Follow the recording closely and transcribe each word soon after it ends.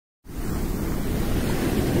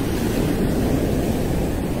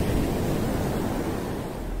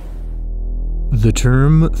The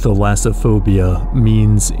term thalassophobia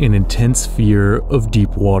means an intense fear of deep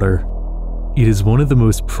water. It is one of the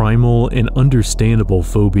most primal and understandable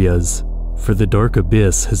phobias, for the dark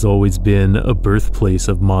abyss has always been a birthplace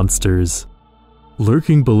of monsters.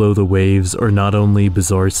 Lurking below the waves are not only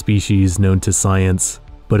bizarre species known to science,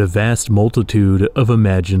 but a vast multitude of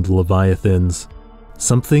imagined leviathans.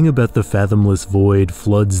 Something about the fathomless void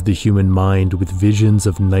floods the human mind with visions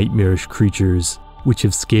of nightmarish creatures, which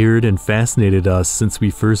have scared and fascinated us since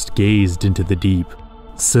we first gazed into the deep.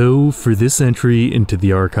 So, for this entry into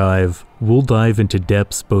the archive, we'll dive into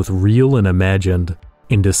depths both real and imagined,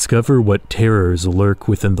 and discover what terrors lurk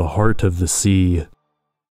within the heart of the sea.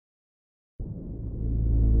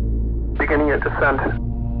 Beginning your descent.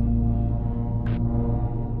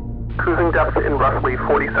 Cruising depth in roughly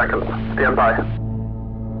 40 seconds. Stand by.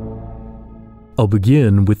 I'll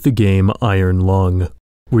begin with the game Iron Lung,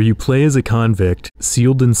 where you play as a convict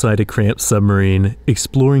sealed inside a cramped submarine,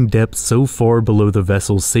 exploring depths so far below the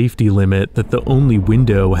vessel's safety limit that the only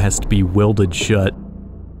window has to be welded shut.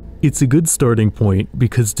 It's a good starting point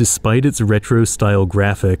because despite its retro-style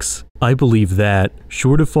graphics, I believe that,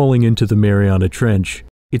 short of falling into the Mariana Trench,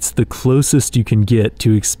 it's the closest you can get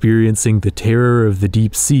to experiencing the terror of the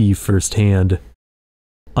deep sea firsthand.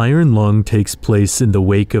 Iron Lung takes place in the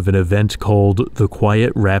wake of an event called the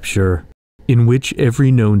Quiet Rapture, in which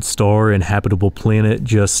every known star and habitable planet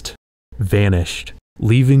just vanished,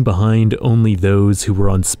 leaving behind only those who were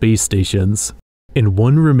on space stations. And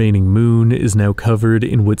one remaining moon is now covered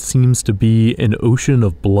in what seems to be an ocean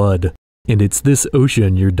of blood, and it's this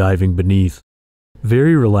ocean you're diving beneath.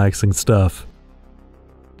 Very relaxing stuff.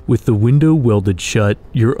 With the window welded shut,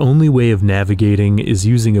 your only way of navigating is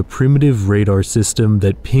using a primitive radar system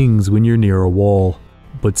that pings when you're near a wall.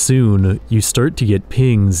 But soon, you start to get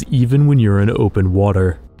pings even when you're in open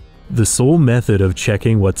water. The sole method of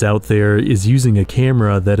checking what's out there is using a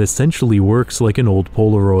camera that essentially works like an old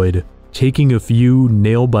Polaroid, taking a few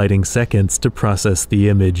nail-biting seconds to process the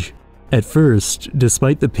image. At first,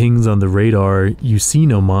 despite the pings on the radar, you see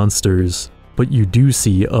no monsters, but you do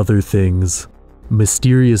see other things.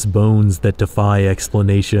 Mysterious bones that defy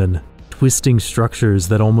explanation, twisting structures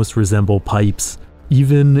that almost resemble pipes,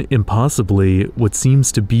 even, impossibly, what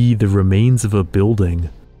seems to be the remains of a building.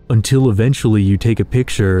 Until eventually you take a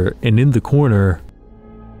picture, and in the corner...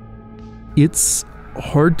 It's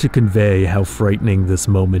hard to convey how frightening this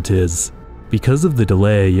moment is. Because of the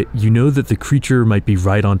delay, you know that the creature might be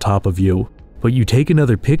right on top of you, but you take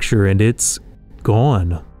another picture and it's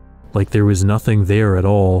gone, like there was nothing there at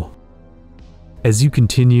all. As you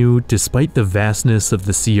continue, despite the vastness of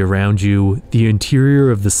the sea around you, the interior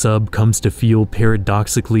of the sub comes to feel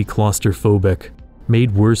paradoxically claustrophobic,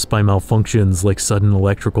 made worse by malfunctions like sudden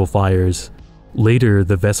electrical fires. Later,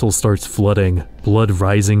 the vessel starts flooding, blood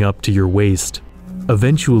rising up to your waist.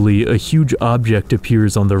 Eventually, a huge object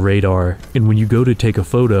appears on the radar, and when you go to take a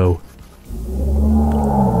photo...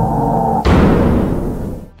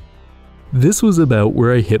 This was about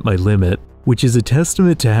where I hit my limit, which is a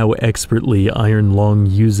testament to how expertly Iron Lung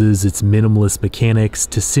uses its minimalist mechanics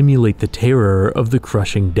to simulate the terror of the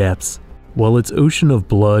crushing depths. While its ocean of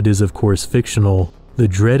blood is of course fictional, the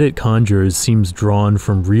dread it conjures seems drawn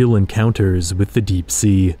from real encounters with the deep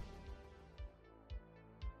sea.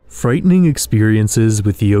 Frightening experiences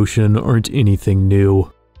with the ocean aren't anything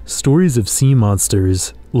new. Stories of sea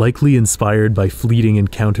monsters, likely inspired by fleeting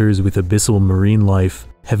encounters with abyssal marine life,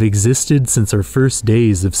 have existed since our first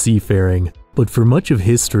days of seafaring, but for much of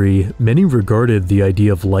history, many regarded the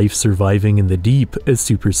idea of life surviving in the deep as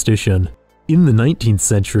superstition. In the 19th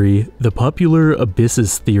century, the popular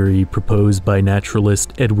abyssus theory proposed by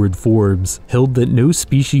naturalist Edward Forbes held that no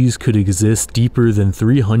species could exist deeper than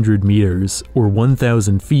 300 meters, or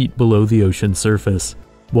 1,000 feet below the ocean surface.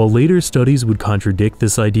 While later studies would contradict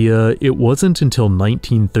this idea, it wasn't until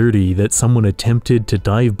 1930 that someone attempted to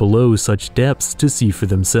dive below such depths to see for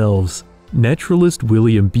themselves. Naturalist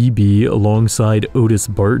William Beebe alongside Otis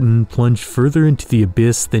Barton plunged further into the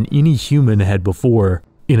abyss than any human had before,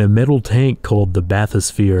 in a metal tank called the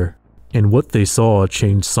bathysphere, and what they saw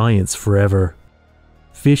changed science forever.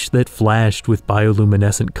 Fish that flashed with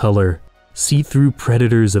bioluminescent color, see-through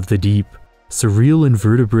predators of the deep, surreal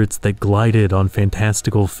invertebrates that glided on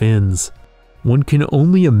fantastical fins. One can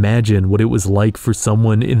only imagine what it was like for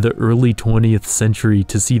someone in the early 20th century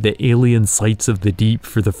to see the alien sights of the deep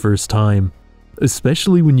for the first time,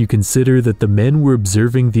 especially when you consider that the men were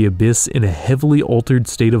observing the abyss in a heavily altered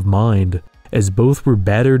state of mind, as both were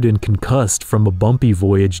battered and concussed from a bumpy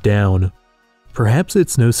voyage down. Perhaps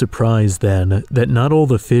it's no surprise then that not all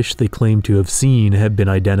the fish they claim to have seen have been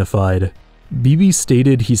identified. BB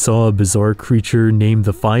stated he saw a bizarre creature named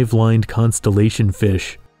the five-lined constellation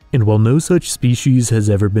fish, and while no such species has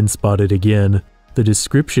ever been spotted again, the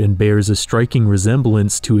description bears a striking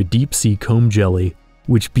resemblance to a deep-sea comb jelly,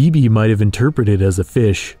 which BB might have interpreted as a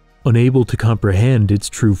fish, unable to comprehend its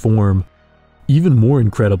true form. Even more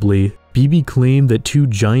incredibly, BB claimed that two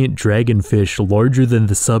giant dragonfish larger than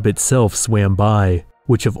the sub itself swam by,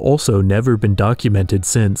 which have also never been documented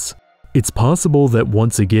since. It's possible that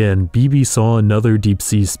once again BB saw another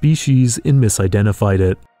deep-sea species and misidentified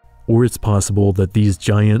it, or it's possible that these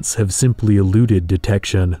giants have simply eluded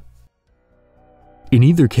detection. In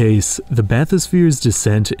either case, the bathysphere's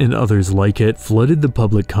descent and others like it flooded the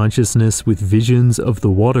public consciousness with visions of the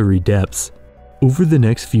watery depths. Over the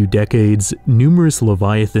next few decades, numerous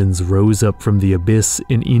leviathans rose up from the abyss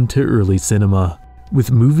and into early cinema,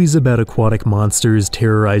 with movies about aquatic monsters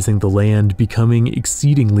terrorizing the land becoming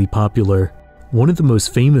exceedingly popular. One of the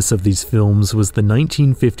most famous of these films was the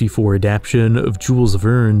 1954 adaptation of Jules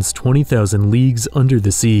Verne's 20,000 Leagues Under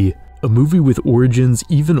the Sea, a movie with origins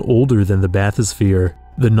even older than the bathysphere.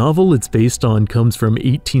 The novel it's based on comes from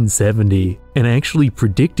 1870 and actually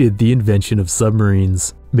predicted the invention of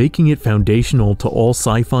submarines, making it foundational to all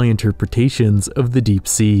sci-fi interpretations of the deep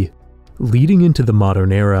sea. Leading into the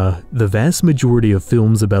modern era, the vast majority of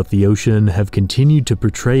films about the ocean have continued to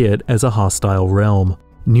portray it as a hostile realm.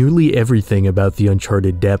 Nearly everything about the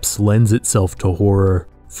uncharted depths lends itself to horror,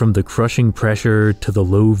 from the crushing pressure to the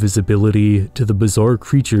low visibility to the bizarre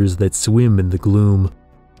creatures that swim in the gloom.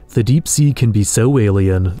 The deep sea can be so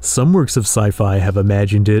alien, some works of sci-fi have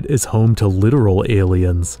imagined it as home to literal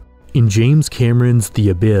aliens. In James Cameron's The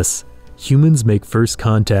Abyss, humans make first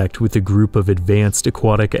contact with a group of advanced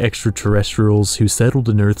aquatic extraterrestrials who settled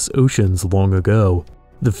in Earth's oceans long ago.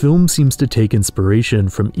 The film seems to take inspiration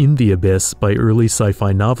from In the Abyss by early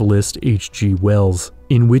sci-fi novelist H.G. Wells,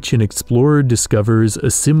 in which an explorer discovers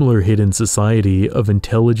a similar hidden society of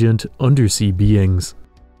intelligent, undersea beings.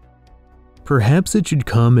 Perhaps it should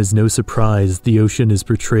come as no surprise the ocean is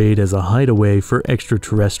portrayed as a hideaway for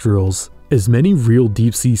extraterrestrials, as many real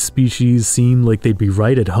deep-sea species seem like they'd be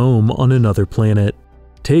right at home on another planet.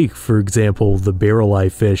 Take, for example, the barrel-eye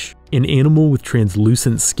fish, an animal with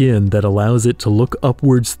translucent skin that allows it to look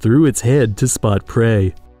upwards through its head to spot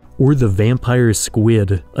prey. Or the vampire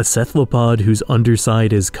squid, a cephalopod whose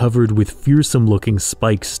underside is covered with fearsome-looking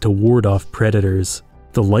spikes to ward off predators.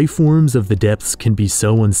 The life forms of the depths can be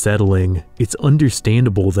so unsettling, it's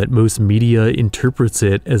understandable that most media interprets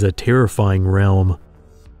it as a terrifying realm.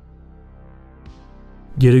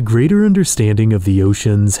 Yet a greater understanding of the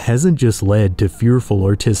oceans hasn't just led to fearful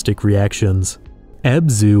artistic reactions.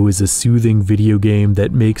 Abzu is a soothing video game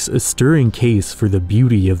that makes a stirring case for the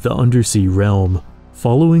beauty of the undersea realm.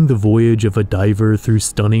 Following the voyage of a diver through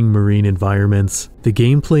stunning marine environments, the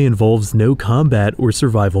gameplay involves no combat or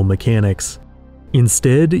survival mechanics.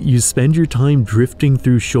 Instead, you spend your time drifting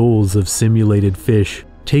through shoals of simulated fish,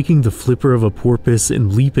 taking the flipper of a porpoise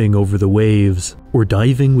and leaping over the waves, or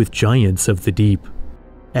diving with giants of the deep.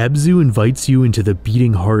 Abzu invites you into the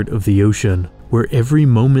beating heart of the ocean, where every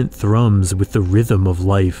moment thrums with the rhythm of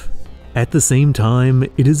life. At the same time,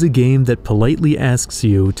 it is a game that politely asks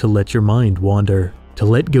you to let your mind wander, to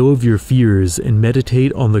let go of your fears and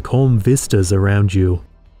meditate on the calm vistas around you.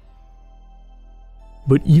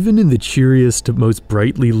 But even in the cheeriest, most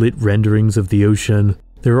brightly lit renderings of the ocean,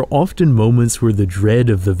 there are often moments where the dread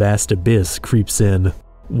of the vast abyss creeps in.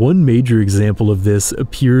 One major example of this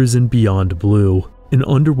appears in Beyond Blue, an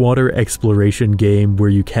underwater exploration game where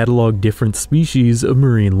you catalog different species of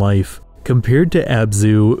marine life. Compared to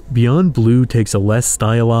Abzu, Beyond Blue takes a less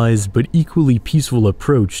stylized but equally peaceful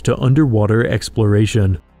approach to underwater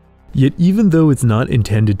exploration. Yet even though it's not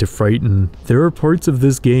intended to frighten, there are parts of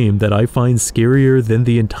this game that I find scarier than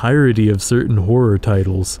the entirety of certain horror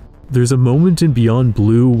titles. There's a moment in Beyond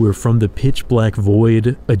Blue where from the pitch black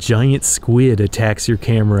void, a giant squid attacks your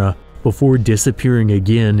camera before disappearing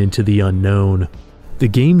again into the unknown. The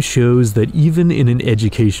game shows that even in an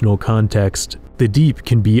educational context, the deep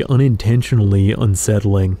can be unintentionally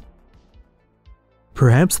unsettling.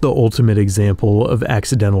 Perhaps the ultimate example of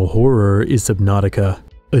accidental horror is Subnautica,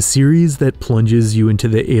 a series that plunges you into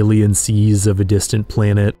the alien seas of a distant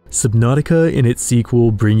planet. Subnautica and its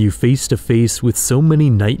sequel bring you face to face with so many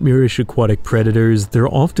nightmarish aquatic predators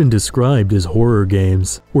they're often described as horror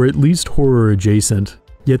games, or at least horror adjacent.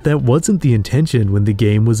 Yet that wasn't the intention when the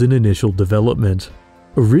game was in initial development.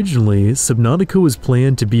 Originally, Subnautica was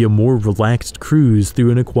planned to be a more relaxed cruise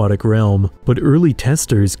through an aquatic realm, but early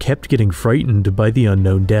testers kept getting frightened by the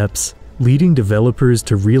unknown depths, leading developers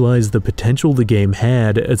to realize the potential the game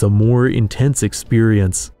had as a more intense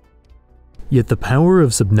experience. Yet the power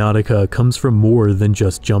of Subnautica comes from more than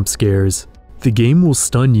just jump scares. The game will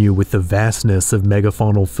stun you with the vastness of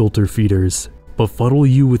megafaunal filter feeders, befuddle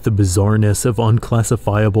you with the bizarreness of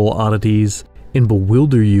unclassifiable oddities, and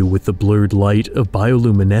bewilder you with the blurred light of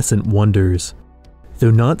bioluminescent wonders.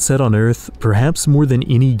 Though not set on Earth, perhaps more than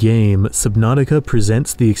any game, Subnautica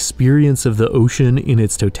presents the experience of the ocean in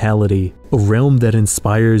its totality, a realm that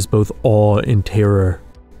inspires both awe and terror.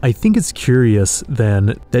 I think it's curious,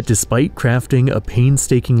 then, that despite crafting a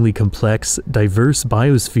painstakingly complex, diverse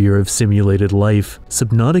biosphere of simulated life,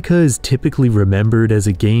 Subnautica is typically remembered as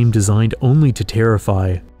a game designed only to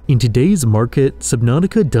terrify. In today's market,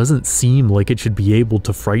 Subnautica doesn't seem like it should be able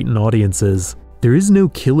to frighten audiences. There is no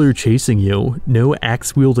killer chasing you, no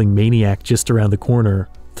axe-wielding maniac just around the corner.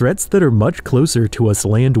 Threats that are much closer to us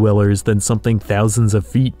land dwellers than something thousands of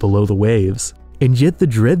feet below the waves. And yet the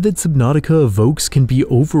dread that Subnautica evokes can be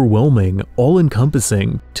overwhelming,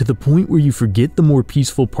 all-encompassing, to the point where you forget the more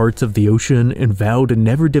peaceful parts of the ocean and vow to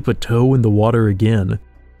never dip a toe in the water again.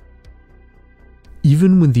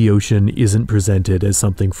 Even when the ocean isn't presented as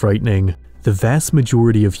something frightening, the vast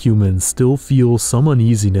majority of humans still feel some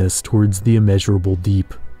uneasiness towards the immeasurable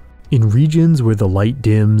deep. In regions where the light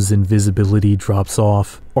dims and visibility drops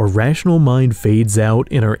off, our rational mind fades out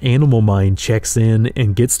and our animal mind checks in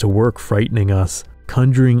and gets to work frightening us,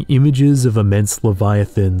 conjuring images of immense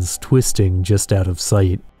leviathans twisting just out of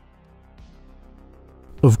sight.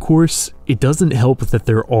 Of course, it doesn't help that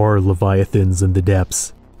there are leviathans in the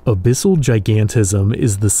depths. Abyssal gigantism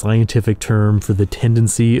is the scientific term for the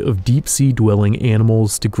tendency of deep-sea dwelling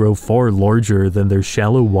animals to grow far larger than their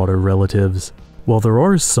shallow water relatives. While there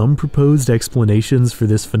are some proposed explanations for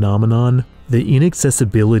this phenomenon, the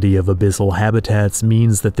inaccessibility of abyssal habitats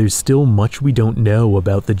means that there's still much we don't know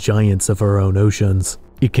about the giants of our own oceans.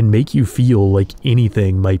 It can make you feel like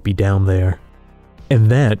anything might be down there. And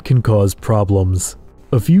that can cause problems.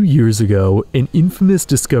 A few years ago, an infamous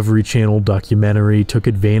Discovery Channel documentary took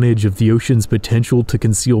advantage of the ocean's potential to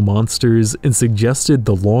conceal monsters and suggested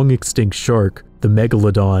the long-extinct shark, the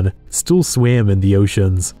megalodon, still swam in the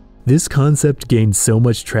oceans. This concept gained so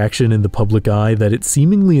much traction in the public eye that it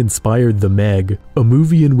seemingly inspired The Meg, a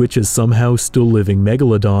movie in which a somehow still-living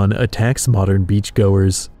megalodon attacks modern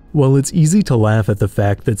beachgoers. While it's easy to laugh at the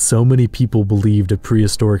fact that so many people believed a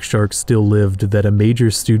prehistoric shark still lived that a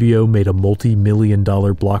major studio made a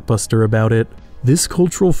multi-million-dollar blockbuster about it, this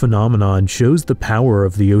cultural phenomenon shows the power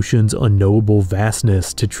of the ocean's unknowable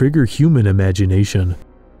vastness to trigger human imagination.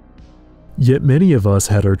 Yet many of us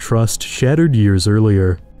had our trust shattered years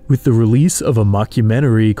earlier, with the release of a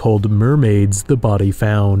mockumentary called Mermaids: The Body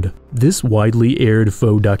Found. This widely aired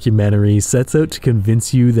faux documentary sets out to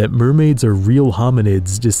convince you that mermaids are real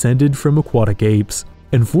hominids descended from aquatic apes,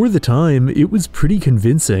 and for the time, it was pretty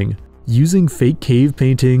convincing, using fake cave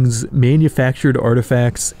paintings, manufactured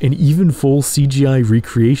artifacts, and even full CGI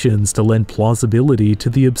recreations to lend plausibility to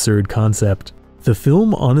the absurd concept. The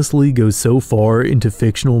film honestly goes so far into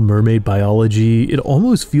fictional mermaid biology, it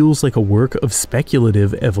almost feels like a work of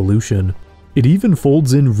speculative evolution. It even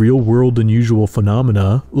folds in real-world unusual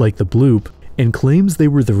phenomena, like the bloop, and claims they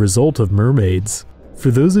were the result of mermaids. For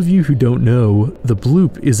those of you who don't know, the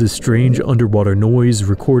bloop is a strange underwater noise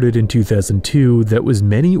recorded in 2002 that was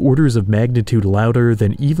many orders of magnitude louder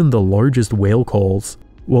than even the largest whale calls.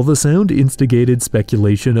 While the sound instigated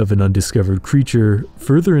speculation of an undiscovered creature,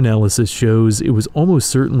 further analysis shows it was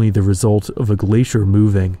almost certainly the result of a glacier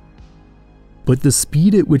moving. But the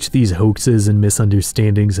speed at which these hoaxes and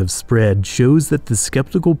misunderstandings have spread shows that the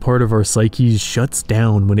skeptical part of our psyches shuts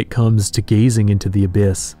down when it comes to gazing into the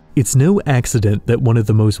abyss. It's no accident that one of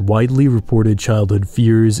the most widely reported childhood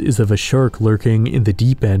fears is of a shark lurking in the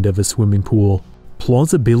deep end of a swimming pool.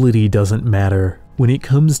 Plausibility doesn't matter. When it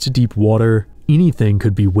comes to deep water, anything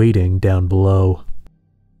could be waiting down below.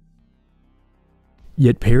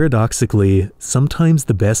 Yet paradoxically, sometimes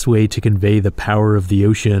the best way to convey the power of the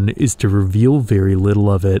ocean is to reveal very little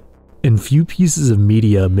of it, and few pieces of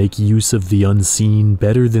media make use of the unseen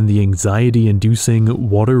better than the anxiety-inducing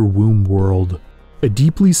water womb world. A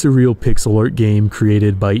deeply surreal pixel art game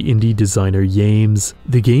created by indie designer Yames,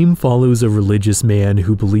 the game follows a religious man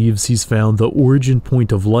who believes he's found the origin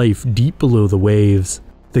point of life deep below the waves.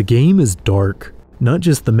 The game is dark, not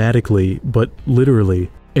just thematically, but literally.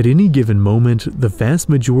 At any given moment, the vast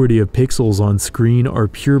majority of pixels on screen are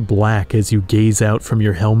pure black as you gaze out from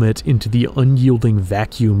your helmet into the unyielding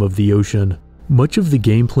vacuum of the ocean. Much of the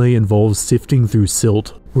gameplay involves sifting through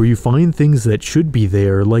silt, where you find things that should be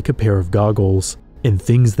there like a pair of goggles, and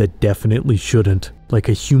things that definitely shouldn't, like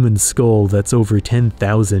a human skull that's over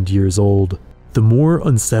 10,000 years old. The more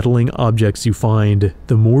unsettling objects you find,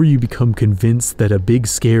 the more you become convinced that a big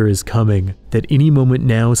scare is coming, that any moment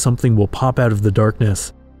now something will pop out of the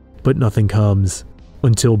darkness. But nothing comes,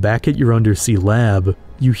 until back at your undersea lab,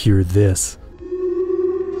 you hear this.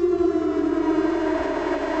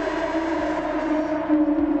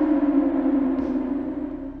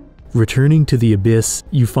 Returning to the abyss,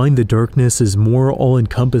 you find the darkness is more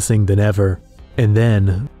all-encompassing than ever, and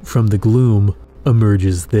then, from the gloom,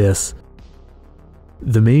 emerges this.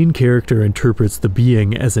 The main character interprets the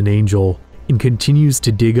being as an angel, and continues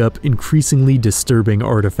to dig up increasingly disturbing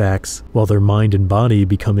artifacts, while their mind and body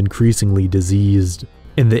become increasingly diseased.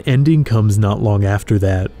 And the ending comes not long after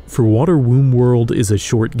that, for Water Womb World is a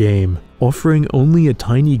short game, offering only a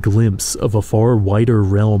tiny glimpse of a far wider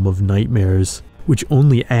realm of nightmares, which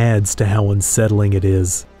only adds to how unsettling it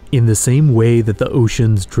is. In the same way that the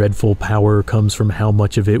ocean's dreadful power comes from how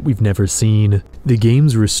much of it we've never seen, the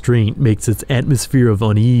game's restraint makes its atmosphere of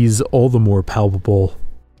unease all the more palpable.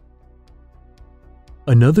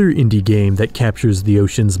 Another indie game that captures the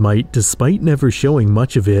ocean's might despite never showing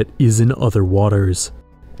much of it is In Other Waters.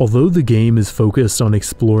 Although the game is focused on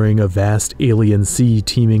exploring a vast alien sea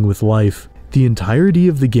teeming with life, the entirety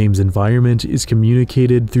of the game's environment is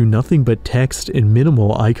communicated through nothing but text and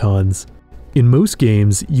minimal icons. In most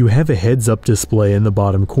games, you have a heads-up display in the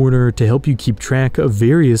bottom corner to help you keep track of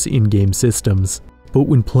various in-game systems. But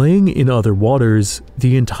when playing In Other Waters,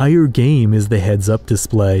 the entire game is the heads-up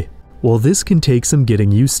display. While this can take some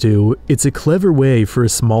getting used to, it's a clever way for a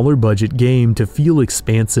smaller budget game to feel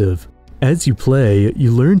expansive. As you play,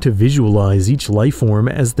 you learn to visualize each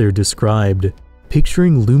lifeform as they're described,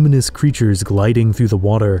 picturing luminous creatures gliding through the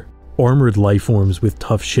water, armored lifeforms with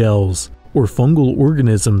tough shells, or fungal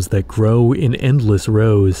organisms that grow in endless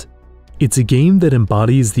rows. It's a game that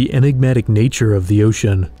embodies the enigmatic nature of the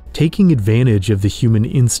ocean, taking advantage of the human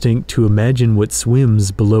instinct to imagine what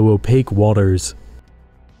swims below opaque waters.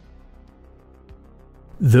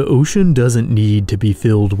 The ocean doesn't need to be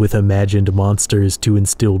filled with imagined monsters to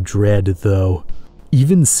instill dread, though.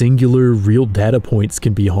 Even singular, real data points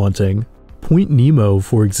can be haunting. Point Nemo,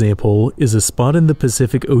 for example, is a spot in the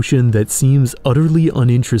Pacific Ocean that seems utterly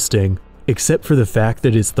uninteresting, except for the fact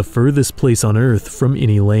that it's the furthest place on Earth from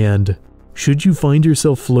any land. Should you find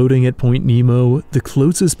yourself floating at Point Nemo, the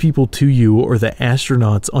closest people to you are the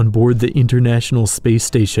astronauts on board the International Space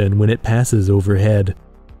Station when it passes overhead.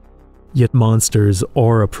 Yet monsters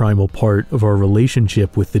are a primal part of our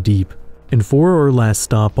relationship with the deep. And for our last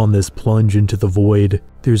stop on this plunge into the void,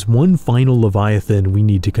 there's one final leviathan we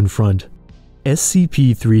need to confront.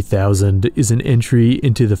 SCP-3000 is an entry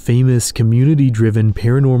into the famous community-driven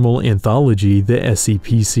paranormal anthology, the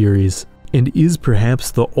SCP series, and is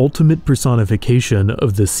perhaps the ultimate personification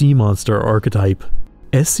of the sea monster archetype.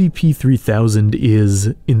 SCP-3000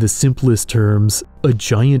 is, in the simplest terms, a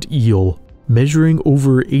giant eel, measuring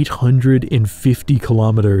over 850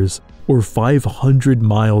 kilometers, or 500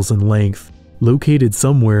 miles in length, located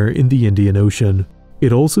somewhere in the Indian Ocean.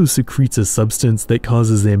 It also secretes a substance that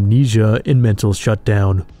causes amnesia and mental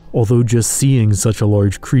shutdown, although just seeing such a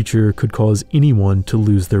large creature could cause anyone to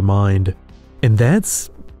lose their mind. And that's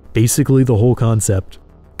basically the whole concept.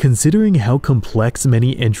 Considering how complex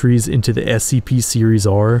many entries into the SCP series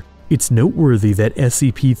are, it's noteworthy that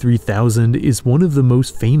SCP-3000 is one of the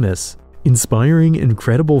most famous, inspiring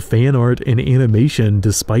incredible fan art and animation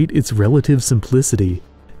despite its relative simplicity.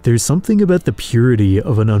 There's something about the purity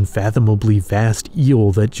of an unfathomably vast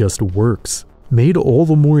eel that just works, made all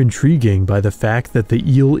the more intriguing by the fact that the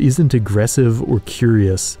eel isn't aggressive or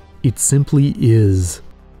curious. It simply is.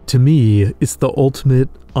 To me, it's the ultimate,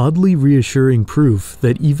 oddly reassuring proof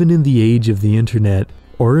that even in the age of the internet,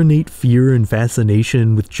 our innate fear and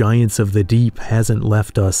fascination with giants of the deep hasn't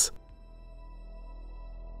left us.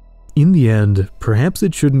 In the end, perhaps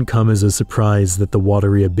it shouldn't come as a surprise that the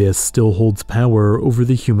watery abyss still holds power over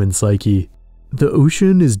the human psyche. The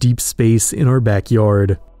ocean is deep space in our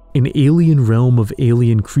backyard, an alien realm of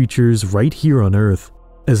alien creatures right here on Earth.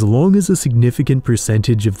 As long as a significant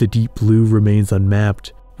percentage of the deep blue remains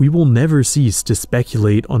unmapped, we will never cease to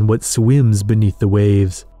speculate on what swims beneath the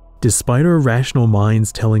waves. Despite our rational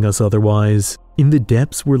minds telling us otherwise, in the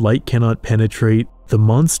depths where light cannot penetrate, the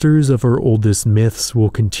monsters of our oldest myths will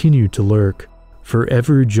continue to lurk,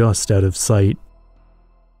 forever just out of sight.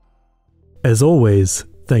 As always,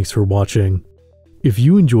 thanks for watching. If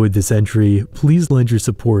you enjoyed this entry, please lend your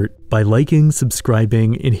support by liking,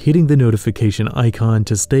 subscribing, and hitting the notification icon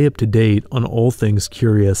to stay up to date on all things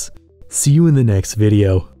curious. See you in the next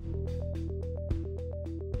video.